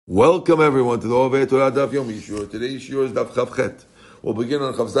Welcome everyone to the Ovei Torah Daf Yom Yishur. Today's Yishur is Daf Chavchet. We'll begin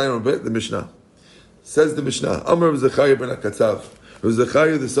on Chav Zayin Bit, the Mishnah. Says the Mishnah, Amar Zechariah ben Akatzav.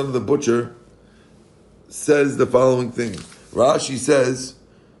 Zechariah, the son of the butcher, says the following thing. Rashi says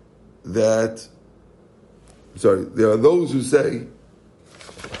that, there are those who say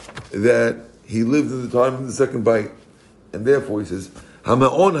that he lived in the time of the second bite. And therefore he says,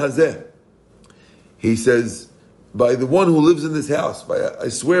 Hama'on Hazeh. He says, by the one who lives in this house, I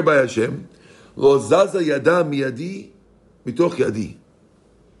swear by Hashem, Lo zaza yada miyadi mitoch yadi.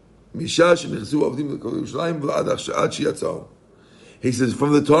 Misha shenichzu avdim l'kol Yerushalayim v'ad ad sheyatzau. He says,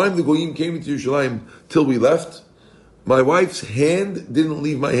 from the time the Goyim came into Yerushalayim till we left, my wife's hand didn't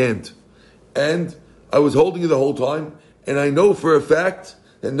leave my hand. And I was holding it the whole time, and I know for a fact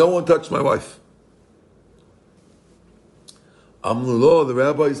that no one touched my wife. Amnullah, the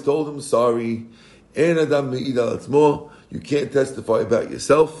rabbis told him, sorry, you can't testify about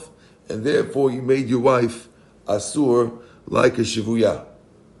yourself, and therefore you made your wife asur like a shivuya.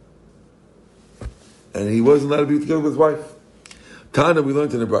 And he wasn't allowed to be together with his wife. Tana, we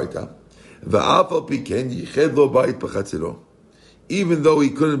learned in the Braita, even though he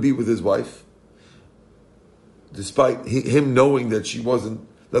couldn't be with his wife, despite him knowing that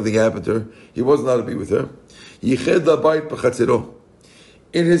nothing happened to her, he wasn't allowed to be with her.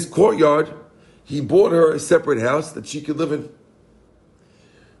 In his courtyard, he bought her a separate house that she could live in.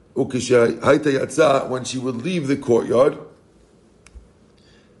 When she would leave the courtyard,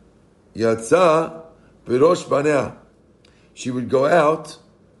 she would go out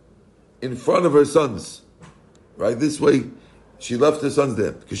in front of her sons. Right? This way, she left her sons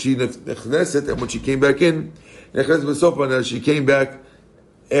there. Because she nechneset, and when she came back in, she came back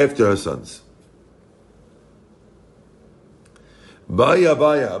after her sons.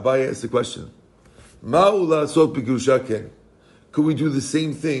 Abaya asked the question. Could we do the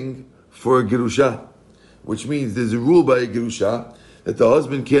same thing for a gerusha? Which means there's a rule by a gerusha that the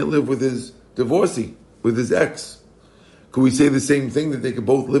husband can't live with his divorcee, with his ex. Could we say the same thing, that they could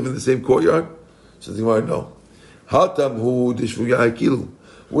both live in the same courtyard? So they want to know.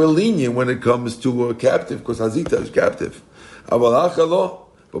 We're lenient when it comes to a captive, because Hazita is captive.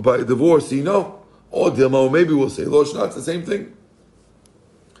 But by a divorcee, no. Or Dilma, maybe we'll say, Lo Shna, it's the same thing.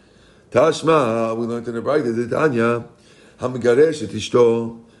 Tashma, we learned in the Braita, the Tanya, Hamigaresh et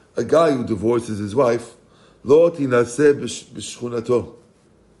ishto, a guy who divorces his wife, Lo tinaseh b'shchunato.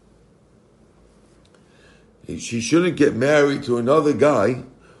 She shouldn't get married to another guy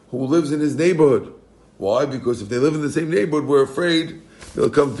who lives in his neighborhood. Why? Because if they live in the same neighborhood, we're afraid they'll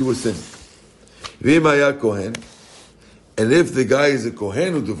come to a sin. V'imaya kohen, and if the guy is a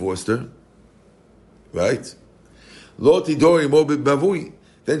kohen who divorced her, right? Lo tidori mo b'mavui,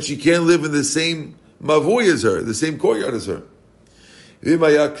 then she can't live in the same mavui as her, the same courtyard as her. If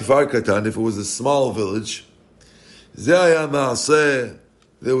it was a small village, there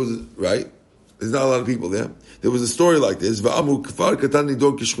was, right? There's not a lot of people there. There was a story like this. They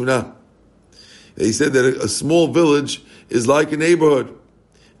said that a small village is like a neighborhood,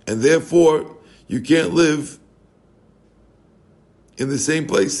 and therefore you can't live in the same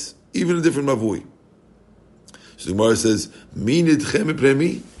place, even a different mavui. So the Gemara says,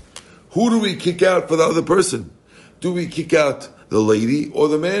 who do we kick out for the other person? Do we kick out the lady or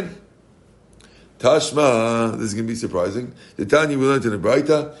the man? Tashma, this is going to be surprising. The Tanya we learned in the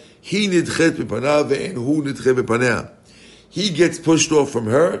Braita, he gets pushed off from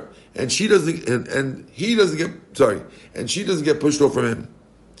her, and she doesn't, and she doesn't get pushed off from him.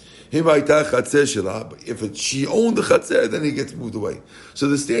 If she owned the chatzer, then he gets moved away. So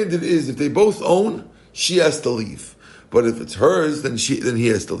the standard is, if they both own, she has to leave. But if it's hers, then he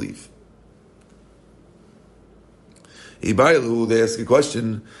has to leave. They ask a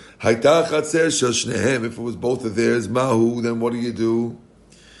question. If it was both of theirs, mahu, then what do you do?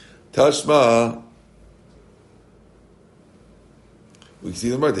 Tashma. We see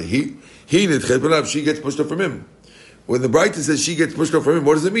them right there. She gets pushed off from him. When the Braita says she gets pushed off from him,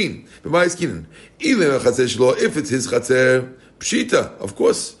 what does it mean? If it's his chatzer, pshita, of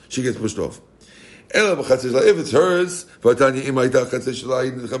course she gets pushed off. If it's hers, but we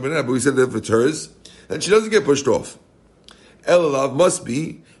said that if it's hers, then she doesn't get pushed off. Elalav must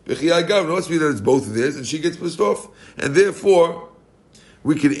be that it's both of theirs, and she gets pushed off, and therefore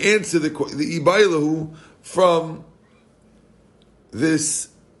we can answer the Ibailahu from this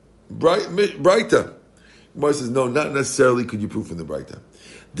Braita. Gemara says, no, not necessarily could you prove from the Braita.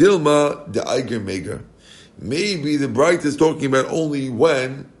 Dilma the Eiger Meger. Maybe the Braita is talking about only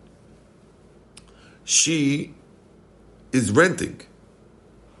when she is renting.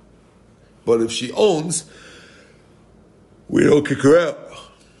 But if she owns, we don't kick her out.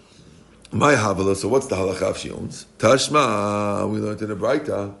 My Havala, so what's the halacha if she owns? Tashma, we learned in the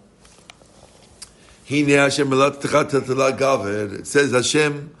Braita. It says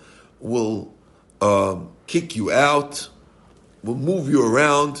Hashem will kick you out, will move you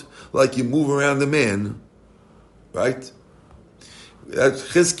around like you move around the man. Right? That's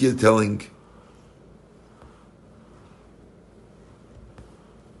Chizkiah telling.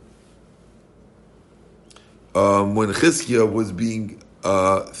 When Chizkiah was being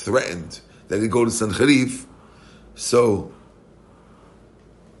threatened that he'd go to Sancherif, so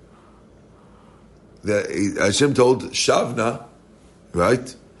that Hashem told Shavna,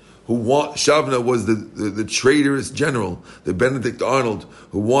 right? Shavna was the traitorous general, the Benedict Arnold,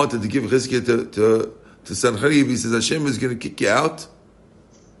 who wanted to give Chizkiah to Sancherif. He says Hashem is going to kick you out,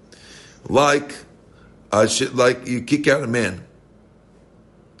 like you kick out a man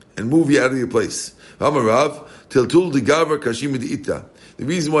and move you out of your place. Amarav tiltul digavar kashim ita. The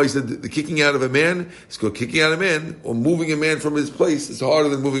reason why he said the kicking out of a man is called kicking out a man, or moving a man from his place is harder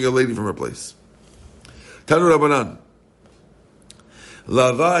than moving a lady from her place. Tanu Rabbanan.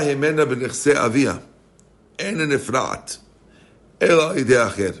 Lava hemena b'nechse avia en nefrat ela idei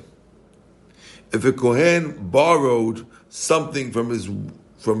acher. If a kohen borrowed something from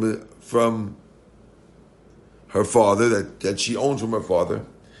her father that she owns from her father,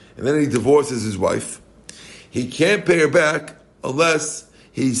 and then he divorces his wife, he can't pay her back unless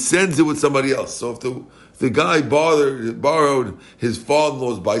he sends it with somebody else. So if the guy borrowed his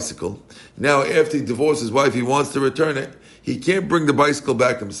father-in-law's bicycle, now after he divorced his wife, he wants to return it, he can't bring the bicycle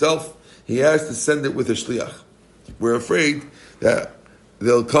back himself. He has to send it with a shliach. We're afraid that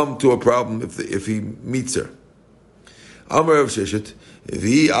they'll come to a problem if he meets her. Amar Rav Sheshet, if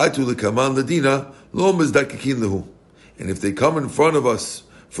he atu lekaman ladina lo mezdakikin lehu, and if they come in front of us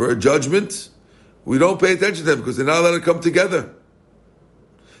for a judgment, we don't pay attention to them because they're not allowed to come together.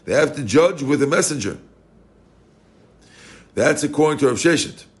 They have to judge with a messenger. That's according to Rav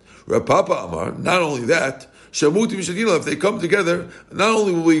Sheshet. Rav Papa Amar, not only that, Shamuti Mishadina, if they come together, not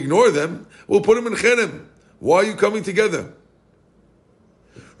only will we ignore them, we'll put them in Chenem. Why are you coming together?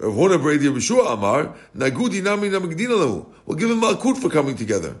 Rav Huna Bredi Yeshua Amar, Nagudi Nami Namagdina Lahu. We'll give them Malkut for coming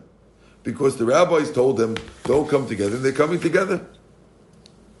together. Because the rabbis told them, don't come together, and they're coming together.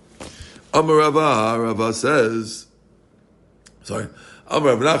 Amar Rava says,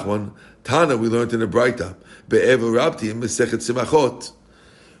 Amar Rav Nachman, Tana, we learned in the Braita, Be'evel Rabti in Mesechet Simachot.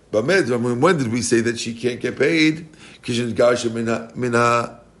 But when did we say that she can't get paid? Kishin Gasha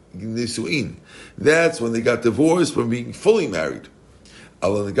Minha Nisuin. That's when they got divorced from being fully married.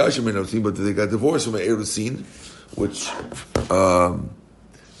 But they got divorced from an erusin, which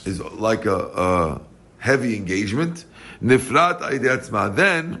is like a heavy engagement. Nifrat Aideatzma.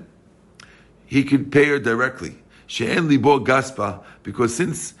 Then he could pay her directly. She'en libo gaspa, because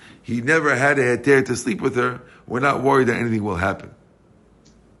since he never had a heter to sleep with her, we're not worried that anything will happen.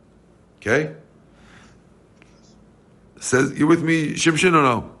 Okay? Says, you with me, Shimshin, or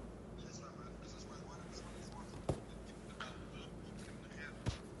no?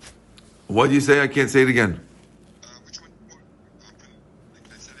 What do you say? I can't say it again.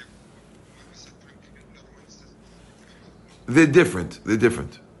 They're different.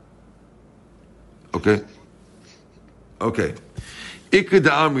 Okay? Okay. Ikad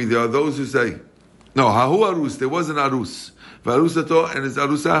Amri, there are those who say, no, Hahu Arus, there was an Arus. Varusato and his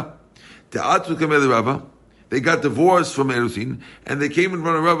Arusa. Te'atu Kamel Rabba. They got divorced from Erusin, and they came in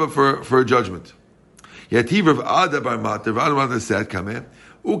front of Rabba for a judgment. Yativ Rav Ada Bar Mater, Rav Ada said, Kameh,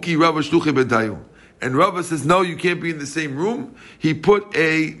 Uki Rabba Shluchi Bentayu. And Rabba says, no, you can't be in the same room. He put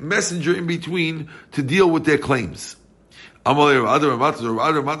a messenger in between to deal with their claims. Amalei Rav Ada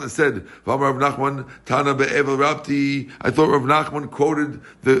Mata said, Rav Nachman, Tana Be'evel Rabti. I thought Rav Nachman quoted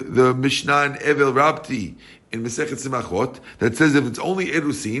the Mishnah in Evel Rabti in Mesechet Simachot that says if it's only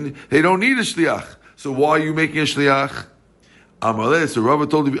Erusin, they don't need a shliach. So why are you making a shliach? Amalei, so Rabba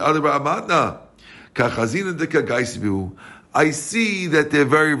told the other Amatna, Kachazina Deka Gaisbiu. I see that they're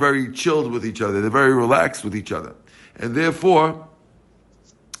very, very chilled with each other. They're very relaxed with each other. And therefore,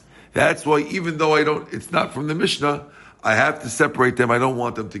 that's why even though it's not from the Mishnah, I have to separate them. I don't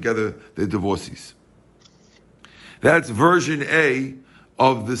want them together. They're divorcees. That's version A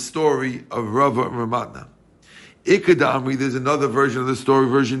of the story of Rava and Ramatna. Ikadamri, there's another version of the story,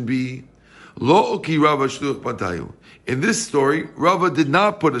 version B. Lo oki Rava shluch pantayu. In this story, Rava did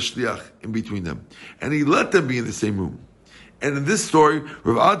not put a shliach in between them. And he let them be in the same room. And in this story,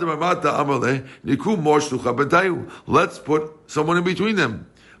 Rav Adam Amata Amaleh, Niku Mor Shlucha Pantayu. Let's put someone in between them.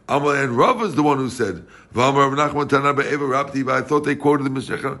 And Rav is the one who said, but I thought they quoted the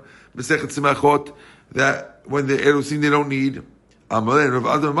Mesechet Simachot that when the Erusin they don't need. Amalei, Rav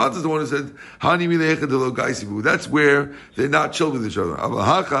Adam Mat is the one who said, Hani mileicha de lo gaisibu. That's where they're not chill with each other.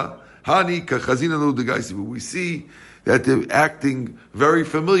 Avahacha, Hani kachazina lo de gaisibu. We see that they're acting very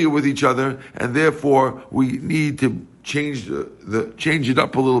familiar with each other, and therefore we need to change change it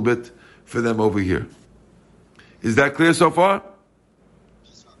up a little bit for them over here. Is that clear so far?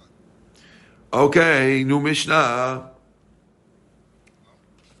 Okay, new Mishnah.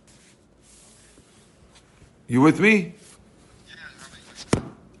 You with me?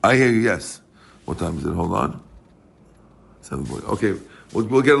 I hear you, yes. What time is it? Hold on. 7:40. Okay,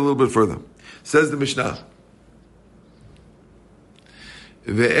 we'll get a little bit further. Says the Mishnah.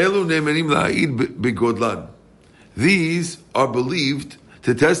 Ve'elu ne'emanim la'id begodlan. These are believed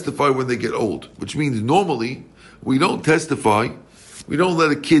to testify when they get old, which means normally we don't testify, we don't let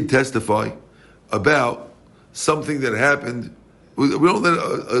a kid testify about something that happened. We don't let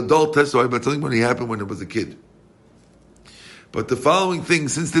an adult testify about something when it happened when it was a kid. But the following thing,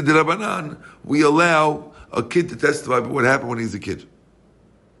 since the Dirabanan, we allow a kid to testify about what happened when he's a kid.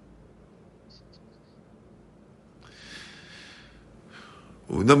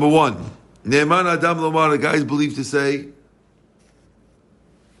 Number one, Ne'eman Adam Lomar, a guy is believed to say,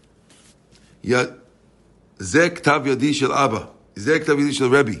 Zek Tav Yadi Shel Abba, Zek Tav Yadi Shel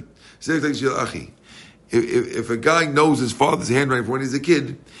Rebbe, Zek Tav Yadi Shel Achi. If a guy knows his father's handwriting from when he's a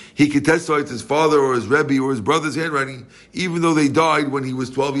kid, he can testify it's his father or his Rebbe or his brother's handwriting, even though they died when he was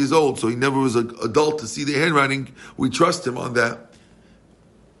 12 years old, so he never was an adult to see their handwriting. We trust him on that.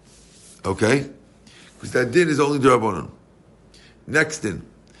 Okay? Because that din is only D'Rabbanan. Next din.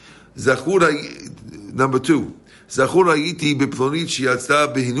 Number two. Zachur hayiti beplonit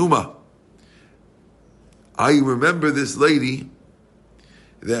shiyatzta behinuma. I remember this lady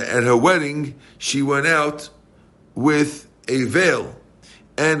that at her wedding, she went out with a veil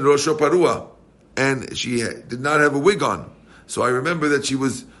and Rosh Parua, and she did not have a wig on. So I remember that she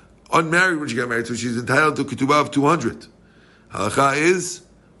was unmarried when she got married, so she's entitled to ketubah of 200. Halacha is,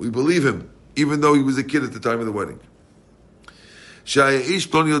 we believe him, even though he was a kid at the time of the wedding. I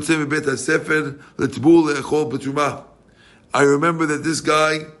remember that this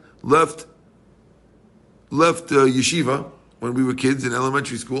guy left yeshiva when we were kids in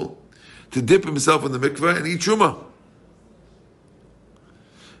elementary school to dip himself in the mikveh and eat truma.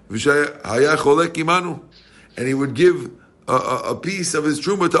 And he would give a piece of his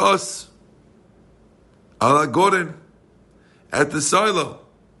truma to us, ala goren, at the silo.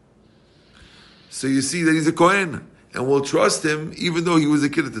 So you see that he's a kohen, and we'll trust him even though he was a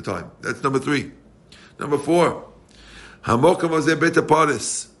kid at the time. That's number three. Number four, hamokam hazeh bet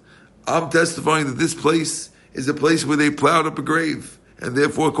haparis. I'm testifying that this place is a place where they plowed up a grave, and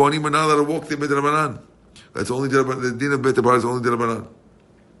therefore kohanim are not allowed to walk there b'drabanan. That's only the din of bet haparis is only drabanan.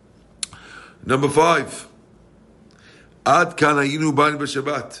 Number five, ad kan hayinu bani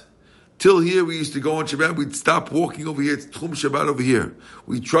b'Shabbat. Till here we used to go on Shabbat. We'd stop walking over here. It's Tchum Shabbat over here.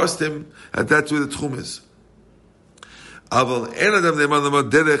 We trust him, and that's where the Tchum is.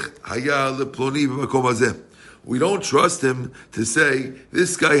 We don't trust him to say,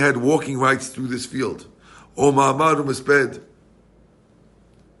 this guy had walking rights through this field. Or ma'amadu misped.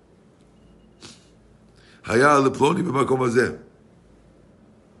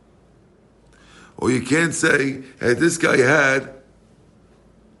 Or you can't say, hey, this guy had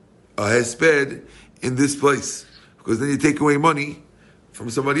a hesped in this place. Because then you take away money from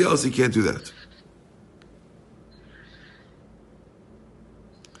somebody else, you can't do that.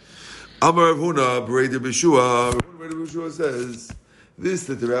 Amar Rav Huna, Berei de Beshua. Berei de Beshua says, this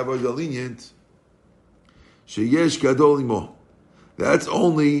that the rabbis are lenient, sheyesh gadol imo. That's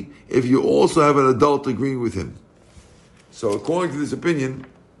only if you also have an adult agreeing with him. So according to this opinion,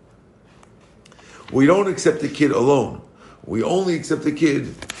 we don't accept the kid alone. We only accept the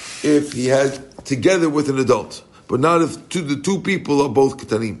kid if he has together with an adult, but not if the two people are both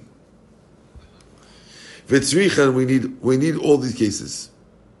ketanim. V'tzrichan, we need all these cases.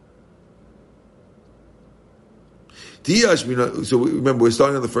 So remember, we're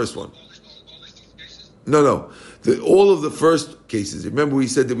starting on the first one. No. All of the first cases. Remember, we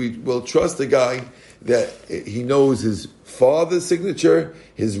said that we will trust the guy that he knows his father's signature,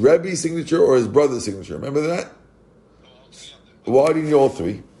 his Rebbe's signature, or his brother's signature. Remember that? Why do you need all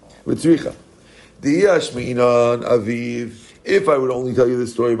three? With Tzricha. Aviv. If I would only tell you the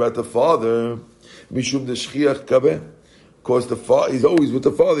story about the father, Mishum de Shchiach Kabeh. Of course, he's always with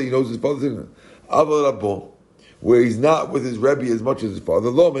the father. He knows his father's signature. Aval Rabbo, where he's not with his Rebbe as much as his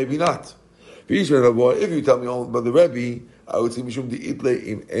father-in-law, maybe not. If you tell me only about the Rebbe, I would say Mishum de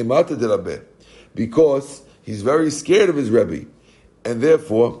Itle Emata de Rabbe, because he's very scared of his Rebbe, and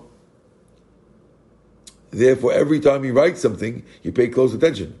therefore Therefore, every time he writes something, you pay close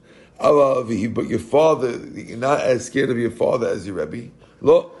attention. But your father, you're not as scared of your father as your Rebbe.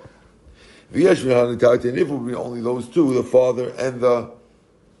 Lo. And if it would be only those two, the father and the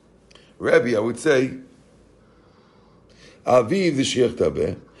Rebbe, I would say, Aviv the Sheikh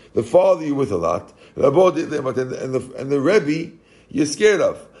Tabeh, the father you're with a lot, and the Rebbe you're scared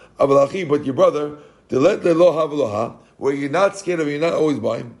of. But your brother, where you're not scared of him, you're not always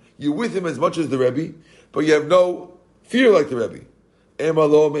by him, you're with him as much as the Rebbe, but you have no fear like the Rebbe.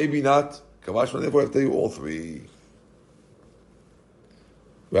 Emalo, maybe not. Kamashman, therefore I have to tell you all three.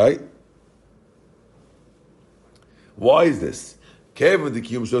 Right? Why is this? So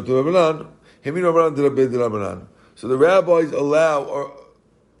the rabbis allow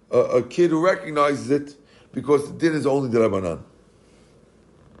a kid who recognizes it because the din is only the Rabbanan.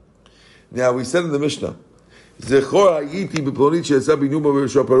 Now we said in the Mishnah,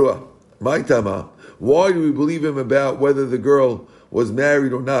 why do we believe him about whether the girl was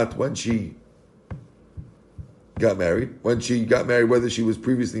married or not when she got married? When she got married, whether she was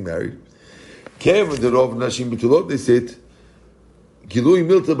previously married? They said,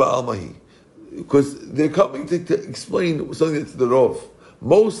 because they're coming to explain something that's the Rov.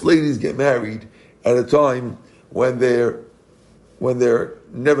 Most ladies get married at a time when they're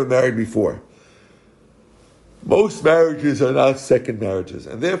never married before. Most marriages are not second marriages,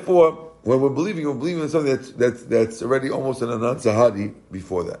 and therefore, when we're believing in something that's already almost an anan sahadi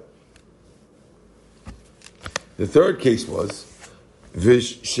before that. The third case was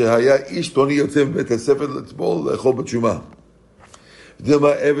Shehaya ish ploni yotzeh bet hasefer l'tzbol lechol b'tshuma.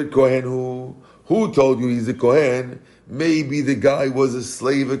 Dilma Eved Kohen who told you he's a Kohen. Maybe the guy was a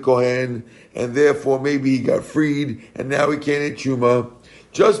slave of Kohen, and therefore maybe he got freed, and now he can't eat truma.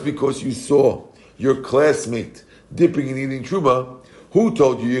 Just because you saw your classmate dipping and eating truma, who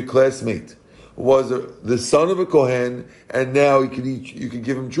told you your classmate was the son of a Kohen, and now you can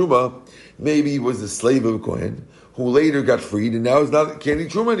give him truma? Maybe he was the slave of a Kohen who later got freed, and now can't eat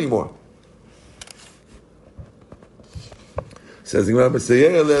truma anymore. Says the Gemara,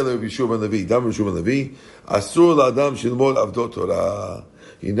 Asur la'adam shilmod avdot Torah.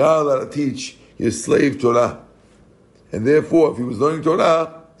 You're not allowed to teach your slave Torah. And therefore, if he was learning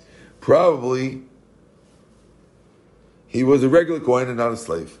Torah, probably he was a regular Kohen and not a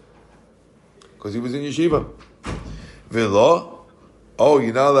slave. Because he was in yeshiva. V'lo,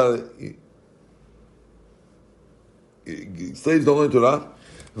 you're not allowed to... Slaves don't learn Torah.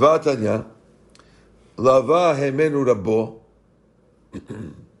 V'atanya, lava hemenu rabbo.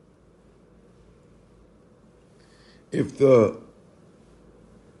 If the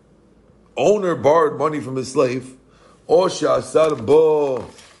owner borrowed money from his slave, or sha'asar bo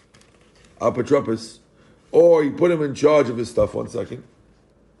apotropos, or he put him in charge of his stuff. 1 second.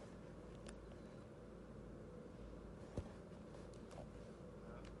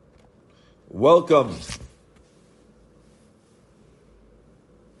 Welcome,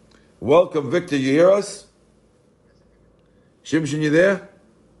 Victor. You hear us? Shimshon, you there?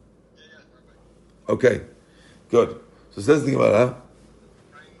 Okay, good. So says the Gemara.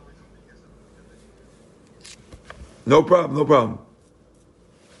 No problem.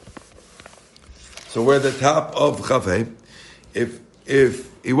 So we're at the top of Chafei. If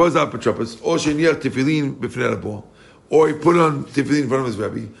he was apotropos, or sheniach tefillin b'fnei Rabbo, or he put on tefillin in front of his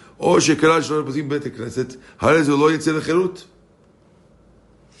Rebbe, or shekara shlo nepozim bet knesset, harei zo lo yitzeh lecherut.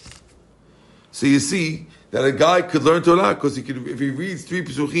 So you see that a guy could learn Torah because if he reads 3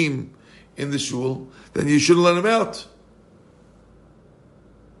 pesuchim in the shul, then you shouldn't let him out.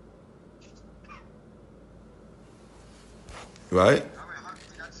 Right?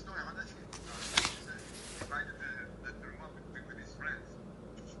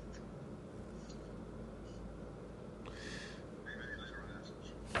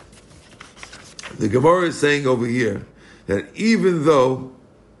 The Gemara is saying over here that even though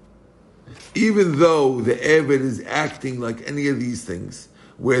the Eved is acting like any of these things,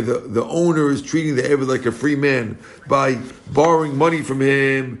 where the owner is treating the Eved like a free man by borrowing money from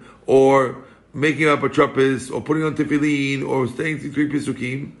him, or making up a apotropos, or putting on tefillin, or staying through 3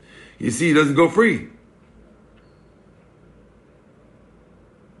 pesukim, you see he doesn't go free.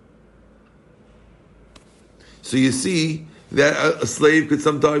 So you see that a slave could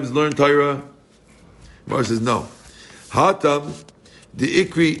sometimes learn Torah. Mar says no. Hatam the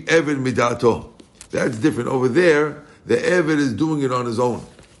ikri Eved midato. That's different. Over there, the Eved is doing it on his own.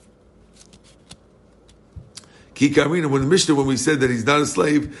 Kikamina, when the Mishnah, when we said that he's not a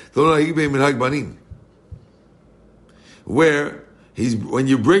slave, where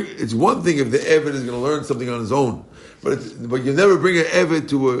it's one thing if the Eved is going to learn something on his own, but you never bring an Eved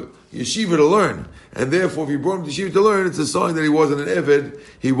yeshiva to learn. And therefore, if you brought him to yeshiva to learn, it's a sign that he wasn't an Eved,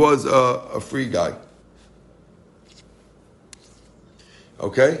 he was a free guy.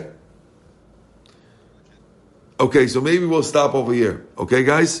 Okay? Okay, so maybe we'll stop over here. Okay,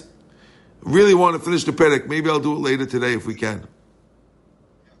 guys? Really want to finish the Perek. Maybe I'll do it later today if we can.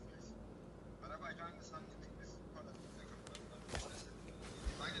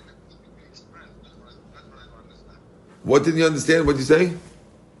 What didn't you understand? What did you say? He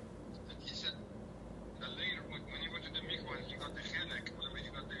said that later, when he went to the mikvah, he got the chenek, whatever he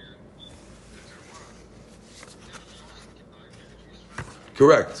got the terumah.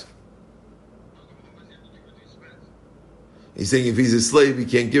 Correct. He's saying if he's a slave, he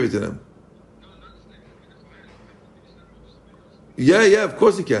can't give it to them. No, not a slave. Yeah, of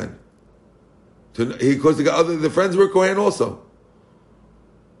course he can. Because the friends were Kohen also.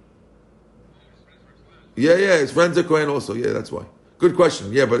 Yeah, his friends are Kohen also. Yeah, that's why. Good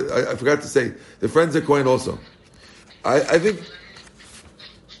question. Yeah, but I forgot to say, the friends are Kohen also. I think...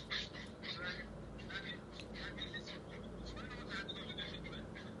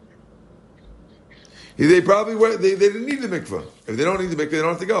 They probably were, they didn't need the mikveh. If they don't need the mikveh, they don't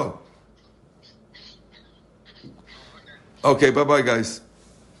have to go. Okay, bye-bye, guys.